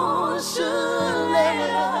all should let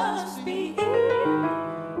us be.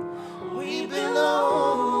 We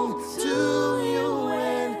belong to you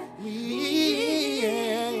and me.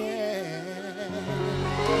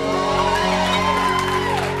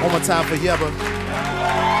 One more time for Yebba.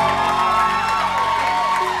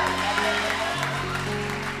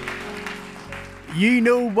 You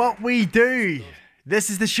know what we do. This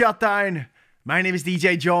is the Shutdown. My name is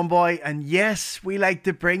DJ John Boy, and yes, we like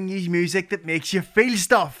to bring you music that makes you feel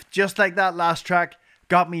stuff. Just like that last track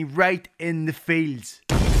got me right in the feels.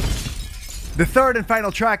 The third and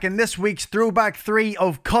final track in this week's Throwback 3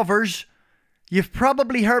 of covers. You've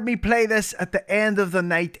probably heard me play this at the end of the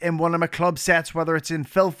night in one of my club sets, whether it's in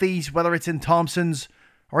Filthy's, whether it's in Thompson's,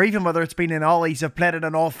 or even whether it's been in Ollie's. I've played it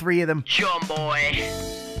on all 3 of them. John Boy.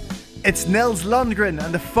 It's Nils Lundgren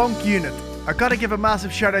and the Funk Unit. I gotta give a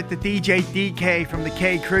massive shout out to DJ DK from the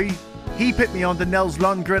K Crew. He put me on to Nils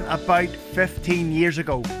Lundgren about 15 years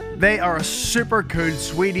ago. They are a super cool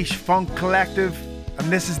Swedish funk collective, and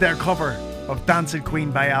this is their cover of Dancing Queen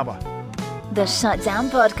by ABBA. The Shutdown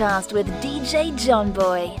Podcast with DJ John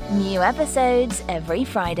Boy. New episodes every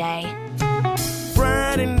Friday.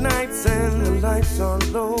 Friday nights and the lights are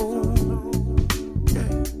low.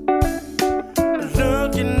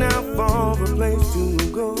 Looking out for a place to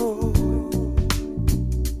go,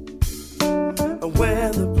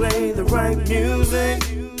 where they play the right music.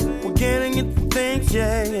 We're getting into things,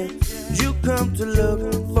 yeah. You come to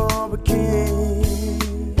look for a kiss.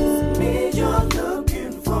 Means you're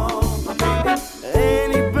looking for my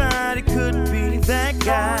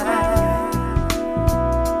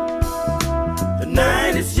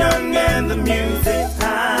the music's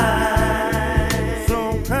high,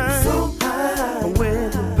 so high,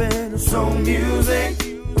 with the band of soul music.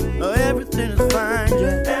 Everything is fine,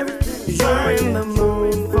 yeah. Everything you're in the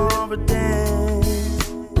mood for a dance.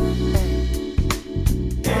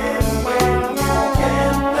 And when you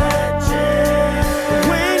get that chance,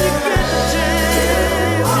 when you get the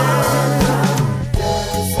chance,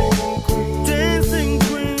 dancing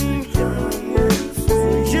queen,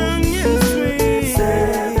 young and sweet,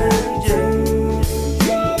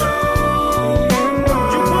 you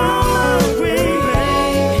want my queen,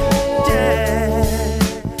 yeah.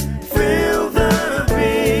 Feel the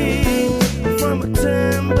beat from a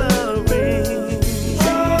tambourine.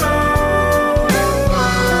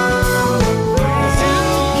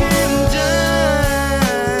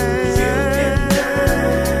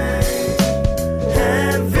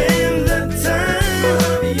 Having the time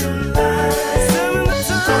of your life, having the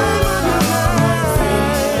time of your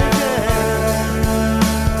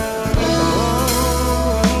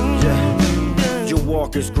life. Your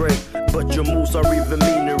walk is great, but your moves are even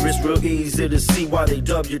meaner. It's real easy to see why they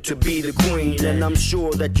dub you to be the queen. And I'm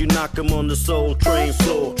sure that you knock 'em on the Soul Train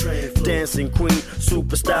floor. Dancing queen,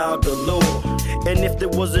 superstar galore. And if there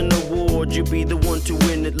was an award, you'd be the one to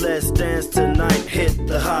win it. Let's dance tonight, hit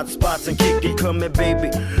the hot spots and kick it. Come here, baby,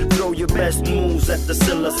 throw your best moves at the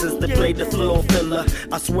Scylla. Since they played the floor filler,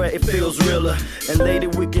 I swear it feels realer. And later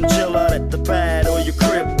we can chill out at the pad or your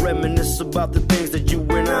crib, reminisce about the things that you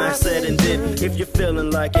and I said and did. If you're feeling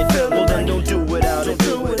like it, well then don't do without it.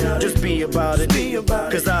 Just be about it,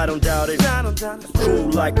 cause I don't doubt it. Cool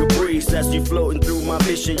like a breeze as you floating through my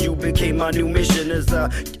vision. You became my new mission as I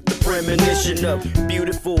get the premonition of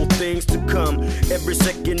beautiful things to come. Every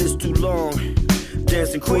second is too long.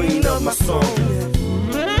 Dancing queen of my song.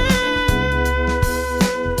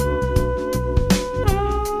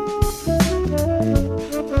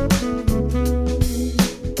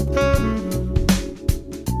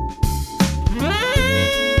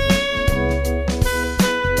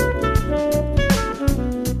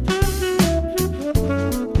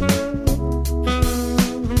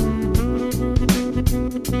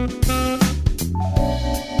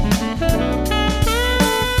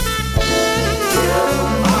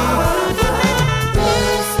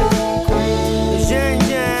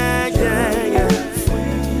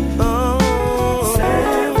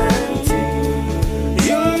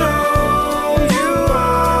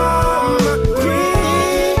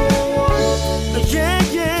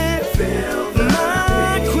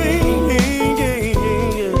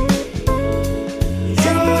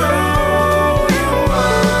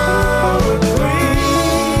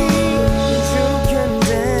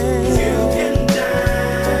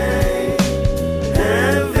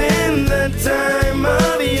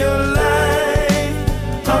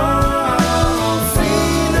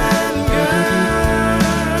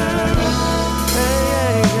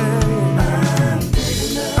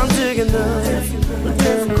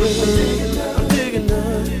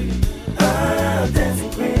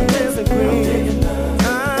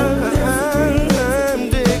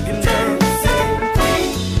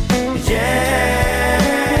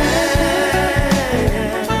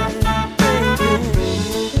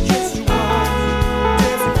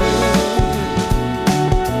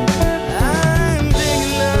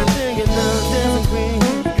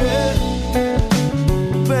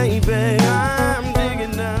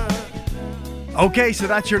 Okay, so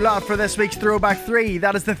that's your lot for this week's Throwback 3.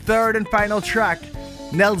 That is the third and final track,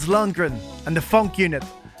 Nils Lundgren and the Funk Unit,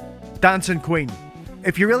 Dancing Queen.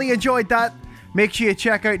 If you really enjoyed that, make sure you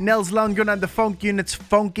check out Nils Lundgren and the Funk Unit's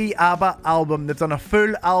Funky ABBA album. They've done a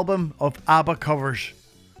full album of ABBA covers.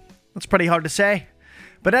 That's pretty hard to say.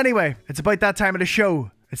 But anyway, it's about that time of the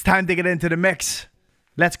show. It's time to get into the mix.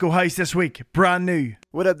 Let's Go House this week, brand new.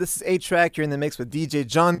 What up, this is A-Track. You're in the mix with DJ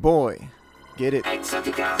John Boy. Get it.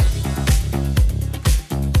 Exotica.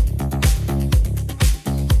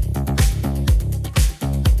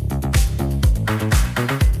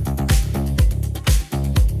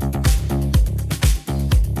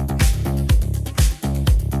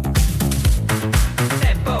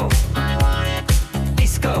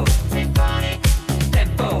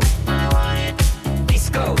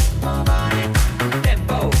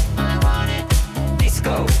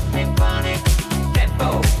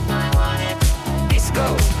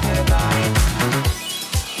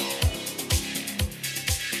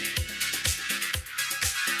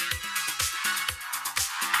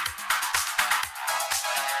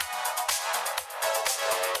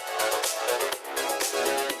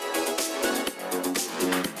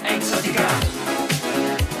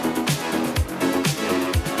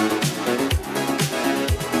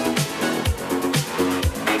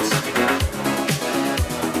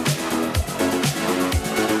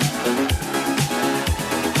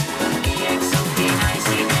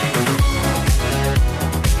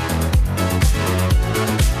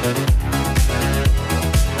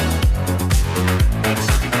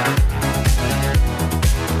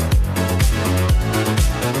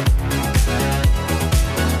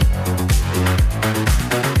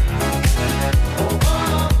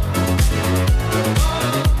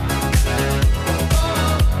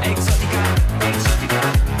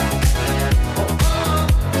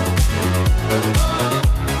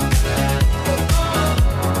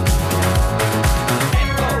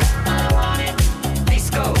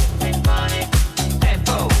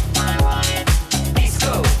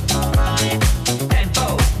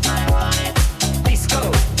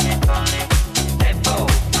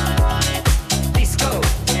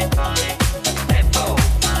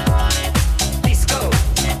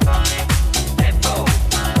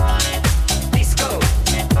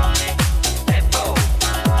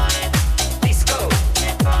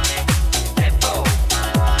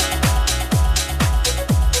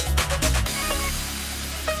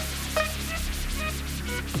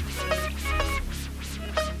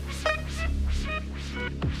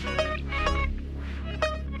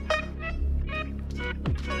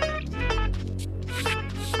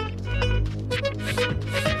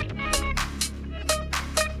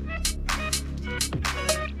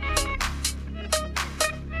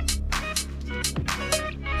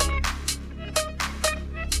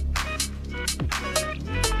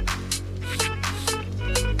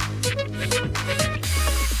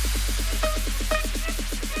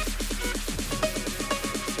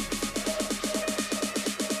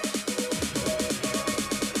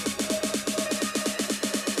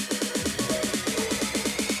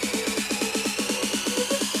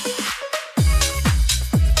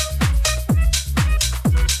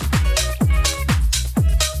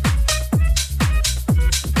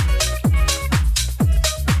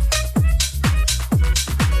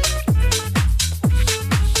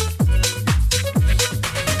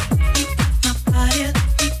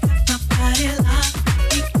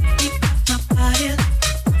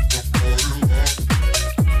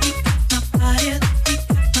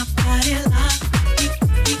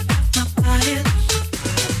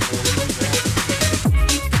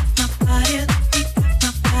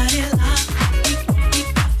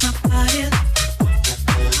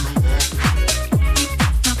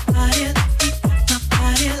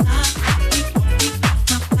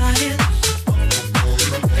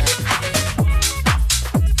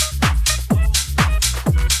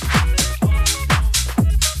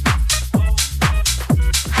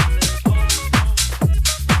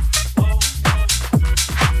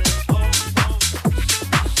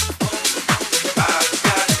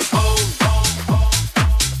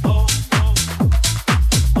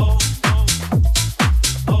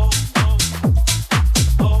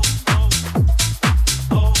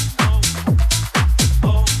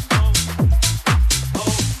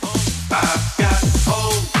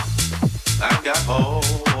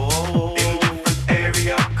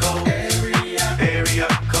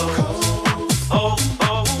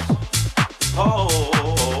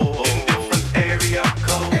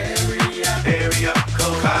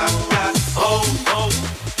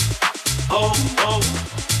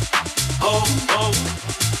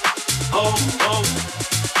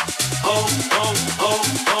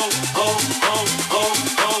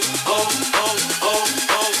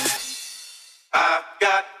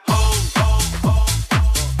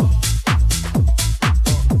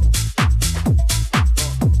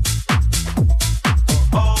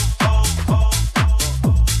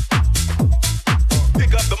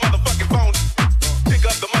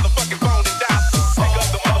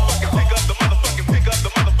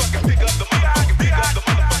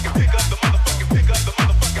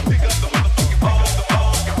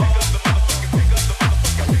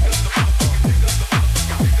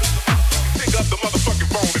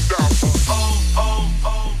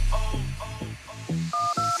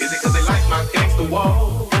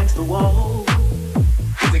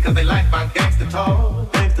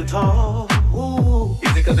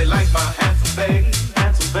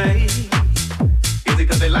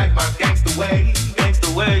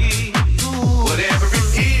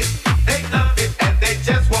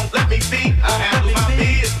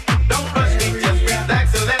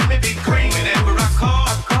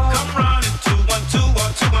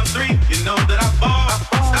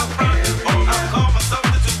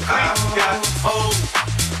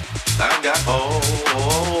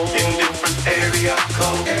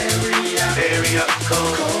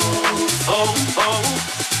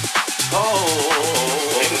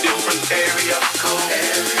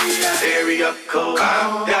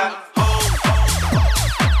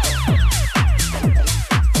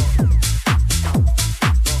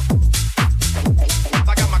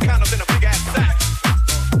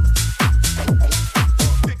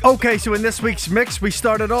 Okay, so in this week's mix, we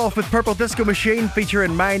started off with Purple Disco Machine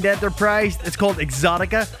featuring Mind Enterprise. It's called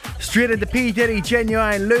Exotica. Straight into P. Diddy,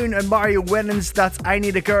 Genuine, Loon and Mario Winans. That's I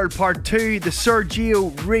Need a Girl Part 2, the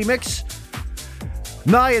Sergio remix.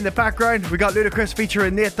 Now in the background, we got Ludacris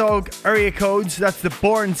featuring Nate Dogg, Area Codes. That's the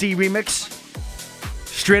Born Z remix.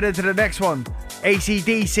 Straight into the next one,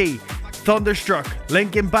 AC/DC, Thunderstruck,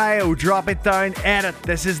 link in bio, Drop It Down, Edit.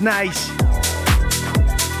 This is nice.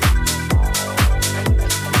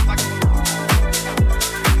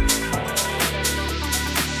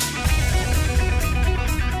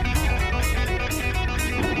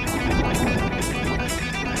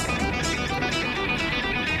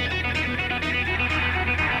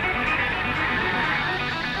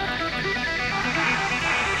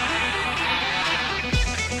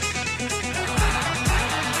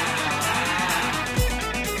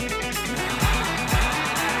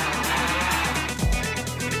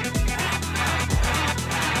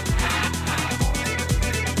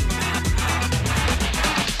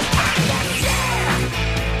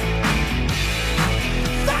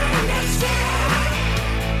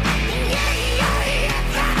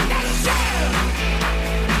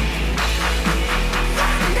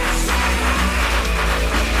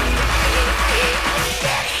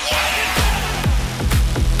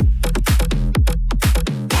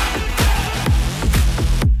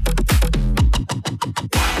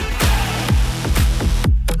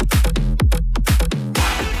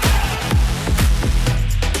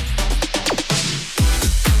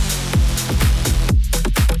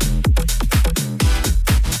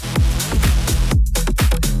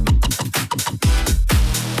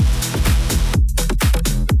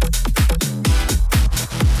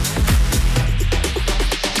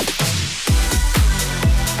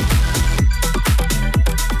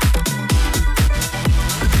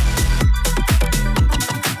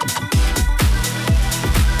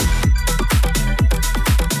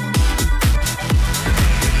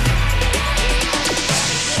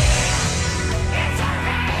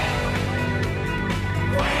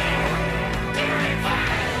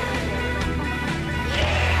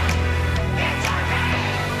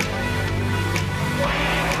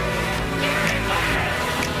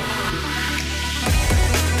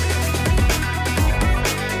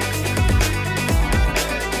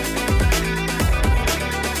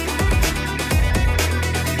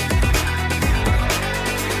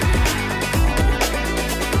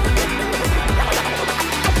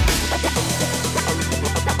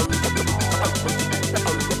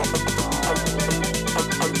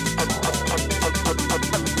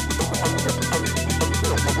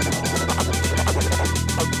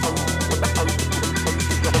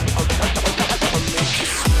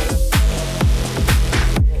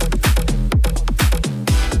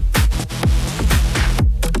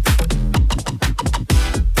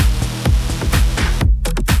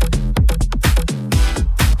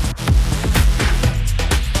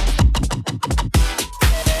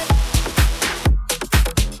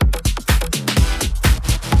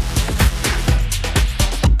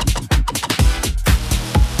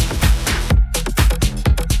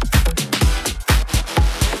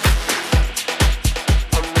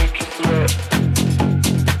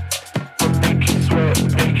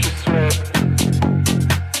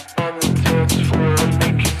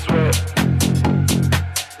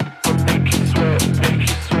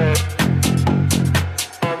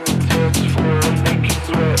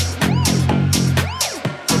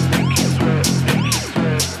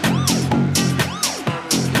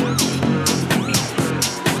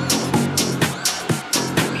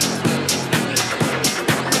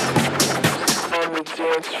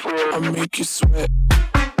 make you sweat.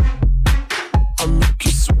 I make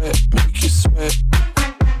you sweat, make you sweat.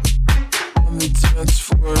 On the dance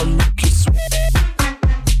floor, I make you sweat.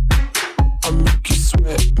 I make you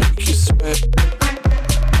sweat, make you sweat.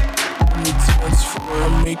 On the dance floor,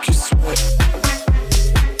 I make you sweat.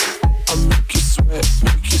 I make you sweat,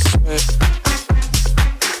 make you sweat.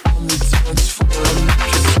 On the dance floor, I make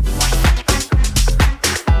you sweat.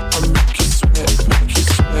 I make you sweat, make you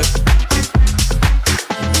sweat.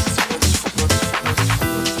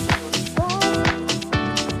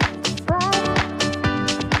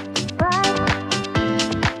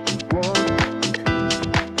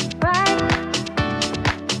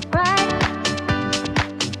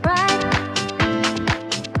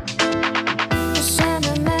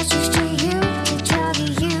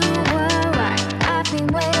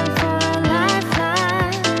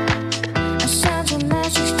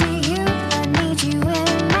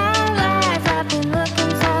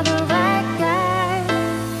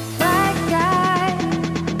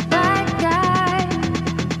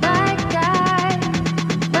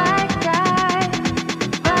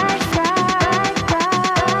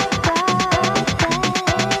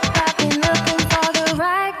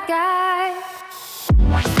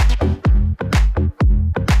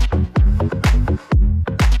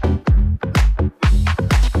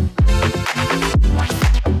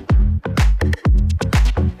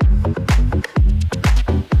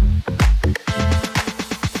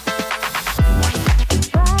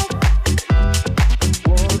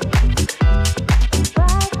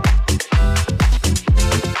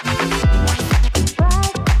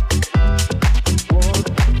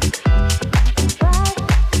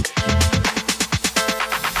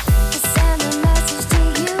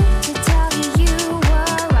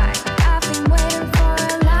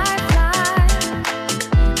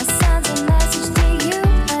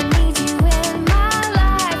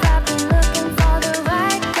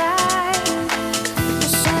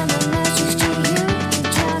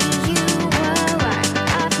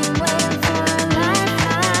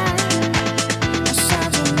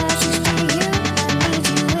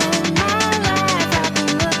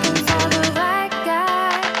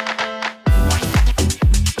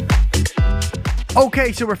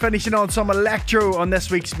 Okay, so we're finishing on some electro on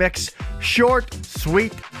this week's mix. Short,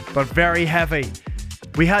 sweet, but very heavy.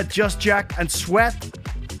 We had Just Jack and Sweat,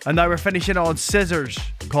 and now we're finishing on Scissors,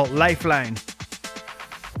 called Lifeline.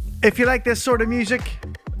 If you like this sort of music,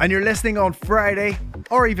 and you're listening on Friday,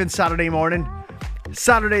 or even Saturday morning,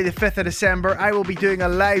 Saturday the 5th of December, I will be doing a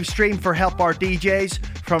live stream for Help Our DJs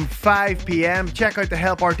from 5 p.m. Check out the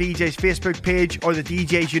Help Our DJs Facebook page or the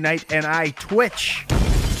DJs Unite NI Twitch.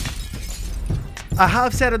 I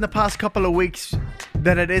have said in the past couple of weeks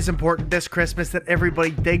that it is important this Christmas that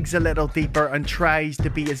everybody digs a little deeper and tries to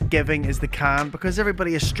be as giving as they can, because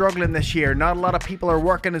everybody is struggling this year. Not a lot of people are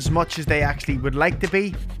working as much as they actually would like to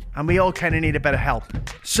be, and we all kind of need a bit of help.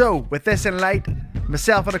 So, with this in light,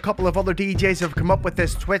 myself and a couple of other DJs have come up with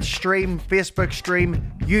this Twitch stream, Facebook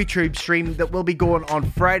stream, YouTube stream that will be going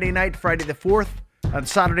on Friday night, Friday the 4th, and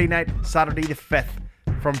Saturday night, Saturday the 5th,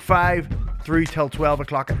 from 5 through till 12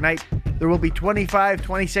 o'clock at night. There will be 25,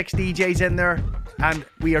 26 DJs in there, and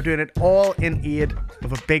we are doing it all in aid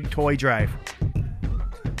of a big toy drive.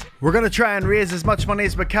 We're going to try and raise as much money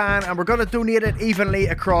as we can, and we're going to donate it evenly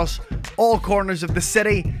across all corners of the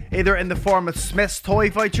city, either in the form of Smith's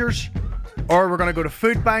toy vouchers, or we're going to go to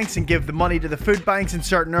food banks and give the money to the food banks in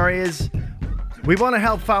certain areas. We want to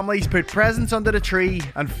help families put presents under the tree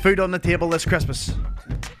and food on the table this Christmas.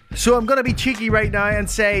 So I'm going to be cheeky right now and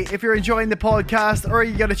say, if you're enjoying the podcast or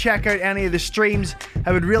you're going to check out any of the streams,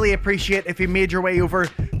 I would really appreciate if you made your way over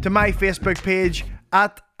to my Facebook page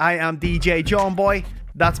at I am DJ John Boy.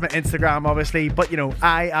 That's my Instagram, obviously, but you know,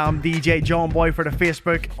 I am DJ John Boy for the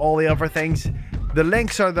Facebook, all the other things. The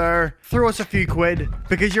links are there. Throw us a few quid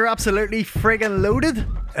because you're absolutely friggin' loaded.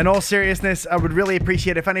 In all seriousness, I would really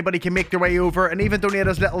appreciate if anybody can make their way over and even donate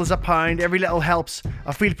as little as £1. Every little helps.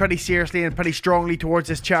 I feel pretty seriously and pretty strongly towards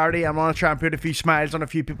this charity. I want to try and put a few smiles on a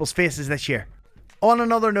few people's faces this year. On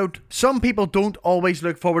another note, some people don't always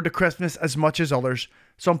look forward to Christmas as much as others.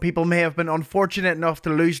 Some people may have been unfortunate enough to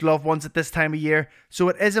lose loved ones at this time of year, so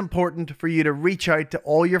it is important for you to reach out to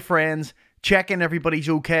all your friends, check in everybody's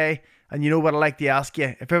okay, and you know what I like to ask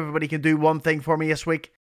you, if everybody can do one thing for me this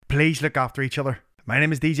week, please look after each other. My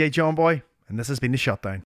name is DJ John Boy, and this has been The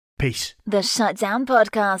Shutdown. Peace. The Shutdown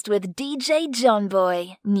Podcast with DJ John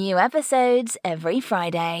Boy. New episodes every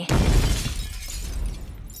Friday.